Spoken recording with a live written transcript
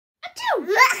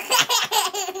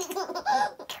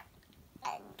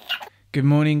Good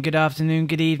morning, good afternoon,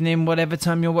 good evening, whatever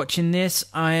time you're watching this.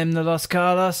 I am the Los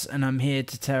Carlos and I'm here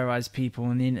to terrorise people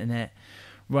on the internet.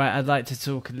 Right, I'd like to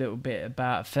talk a little bit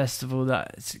about a festival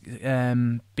that's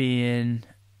being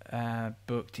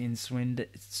booked in Sweden.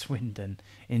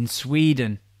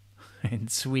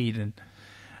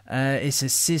 It's a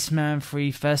cis-man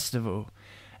free festival.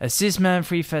 A cis-man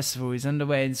free festival is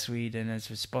underway in Sweden as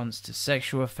a response to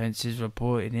sexual offences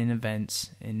reported in events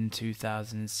in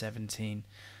 2017.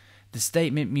 The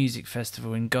Statement Music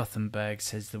Festival in Gothenburg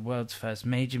says the world's first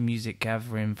major music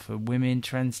gathering for women,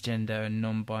 transgender and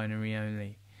non-binary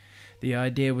only. The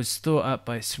idea was thought up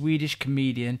by Swedish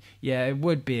comedian, it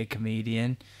would be a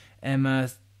comedian, Emma,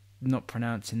 not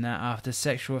pronouncing that, after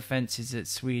sexual offences at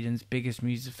Sweden's biggest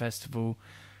music festival,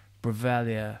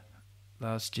 Bravalla,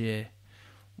 last year.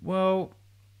 Well,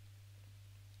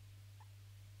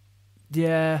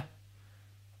 yeah,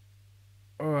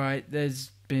 alright,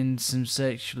 there's been some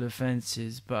sexual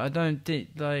offences, but I don't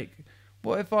think,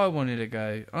 what if I wanted to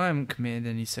go? I haven't committed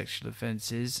any sexual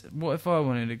offences. What if I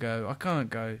wanted to go? I can't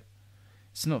go.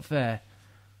 It's not fair.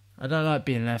 I don't like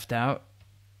being left out.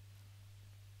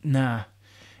 Nah.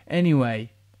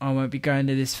 Anyway, I won't be going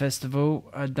to this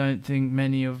festival. I don't think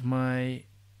many of my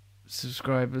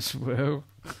subscribers will.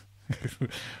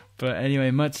 But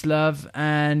anyway, much love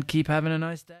and keep having a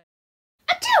nice day.